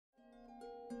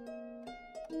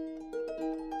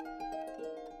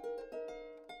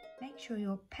sure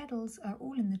your pedals are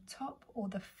all in the top or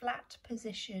the flat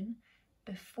position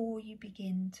before you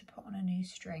begin to put on a new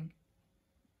string.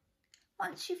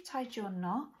 Once you've tied your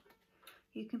knot,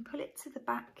 you can pull it to the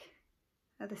back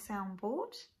of the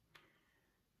soundboard.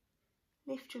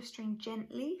 Lift your string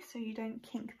gently so you don't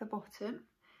kink the bottom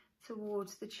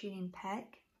towards the tuning peg.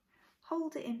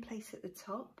 Hold it in place at the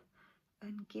top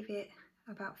and give it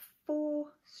about 4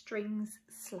 strings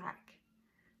slack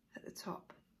at the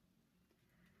top.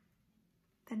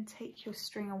 Then take your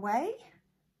string away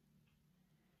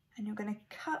and you're going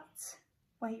to cut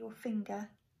where your finger,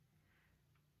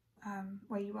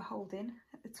 where you were holding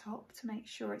at the top, to make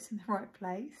sure it's in the right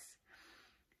place.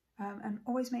 And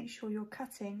always make sure you're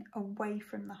cutting away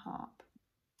from the harp.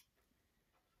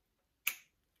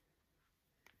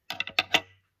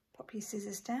 Pop your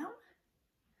scissors down,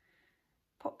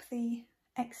 pop the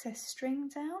excess string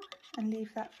down and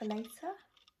leave that for later.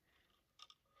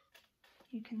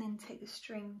 You can then take the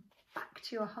string back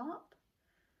to your harp,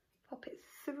 pop it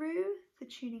through the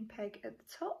tuning peg at the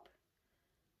top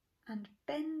and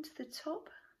bend the top,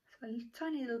 so a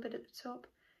tiny little bit at the top,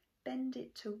 bend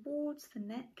it towards the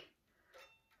neck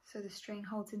so the string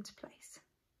holds into place.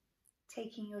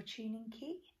 Taking your tuning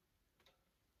key,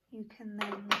 you can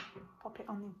then pop it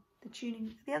on the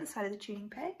other side of the tuning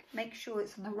peg. Make sure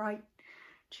it's on the right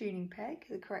tuning peg,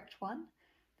 the correct one,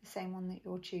 the same one that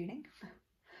you're tuning.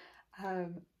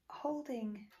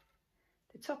 Holding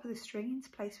the top of the string into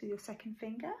place with your second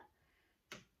finger,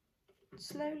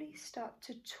 slowly start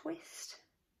to twist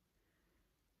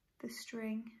the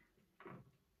string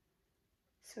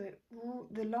so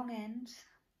the long end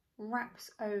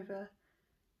wraps over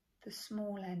the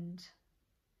small end,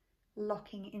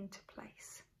 locking into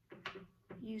place.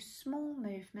 Use small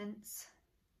movements,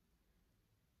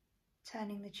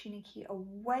 turning the tuning key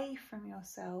away from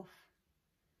yourself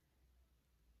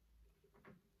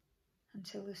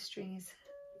until the string is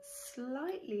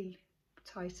slightly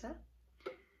tighter.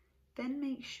 Then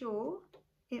make sure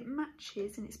it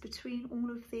matches and it's between all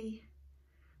of the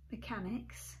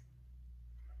mechanics.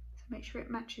 So make sure it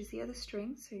matches the other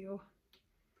string so you're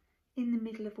in the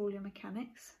middle of all your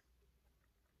mechanics.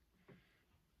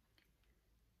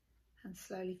 And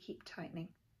slowly keep tightening.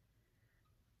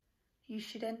 You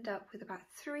should end up with about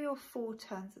 3 or 4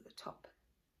 turns at the top.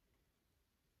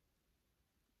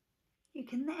 You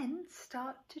can then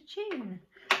start to tune.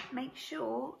 Make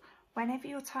sure whenever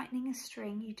you're tightening a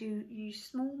string, you do use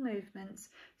small movements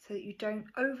so that you don't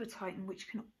over tighten, which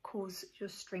can cause your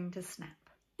string to snap.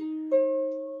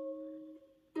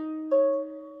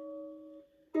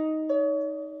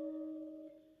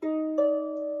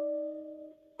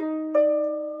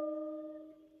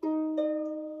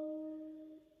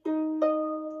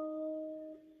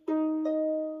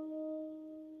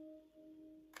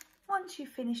 Once you've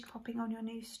finished popping on your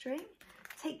new string,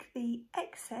 take the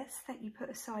excess that you put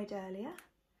aside earlier,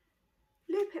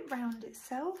 loop it round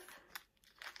itself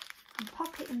and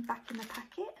pop it back in the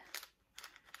packet,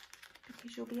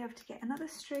 because you'll be able to get another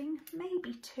string,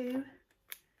 maybe 2,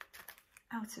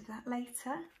 out of that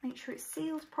later. Make sure it's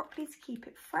sealed properly to keep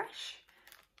it fresh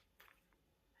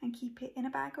and keep it in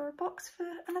a bag or a box for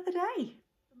another day.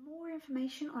 For more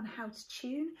information on how to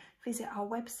tune, visit our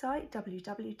website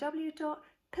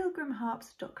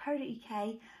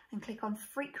www.pilgrimharps.co.uk and click on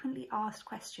frequently asked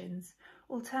questions.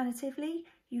 Alternatively,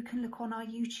 you can look on our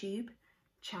YouTube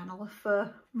channel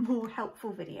for more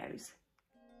helpful videos.